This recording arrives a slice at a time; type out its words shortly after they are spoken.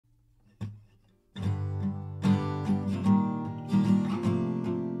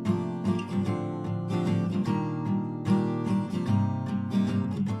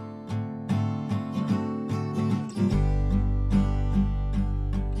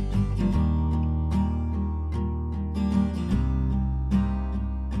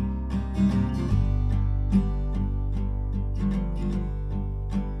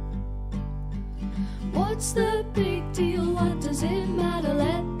What's the big deal? What does it matter?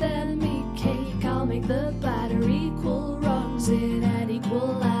 Let them eat cake. I'll make the batter equal rungs in an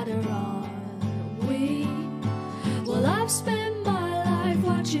equal ladder, aren't we? Well, I've spent my life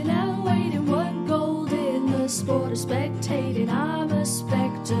watching and waiting. What gold in the sport of spectating? I'm a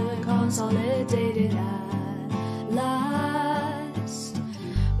spectre, consolidating at last.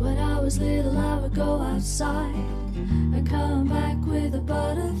 When I was little, I would go outside and come back with a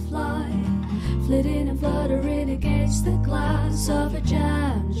butterfly, flitting and fluttering against the glass of a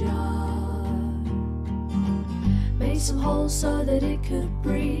jam jar. Made some holes so that it could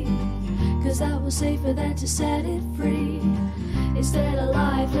breathe, 'cause that was safer than to set it free. Instead of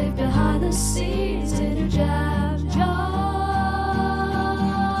life lived behind the scenes in a jam jar.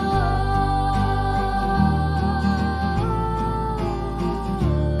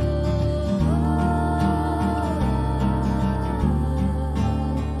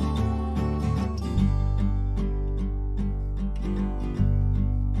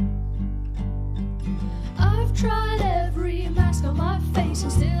 Tried every mask on my face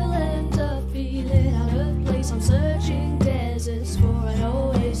and still end up feeling out of place. I'm searching deserts for an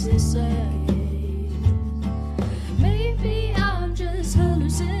oasis again. Maybe I'm just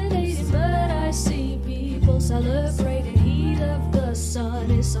hallucinating, but I see people celebrating. Heat of the sun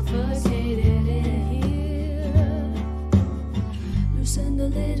is suffocating in here. Loosen the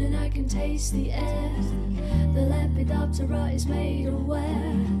lid and I can taste the air. The lepidoptera is made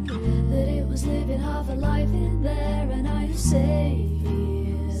aware that it was living half a life in there, and I am safe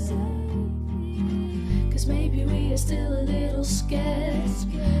here. 'Cause maybe we are still a little scared,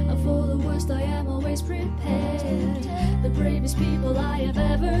 and for the worst I am always prepared. The bravest people I have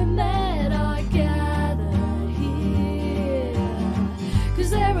ever met are gathered here. 'Cause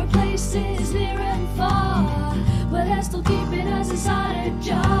there are places near and far where they're still keeping us inside of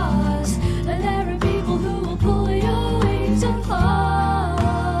jars, and there are people who will pull your wings apart.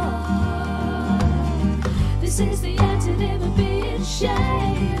 This is the antonym of being shamed.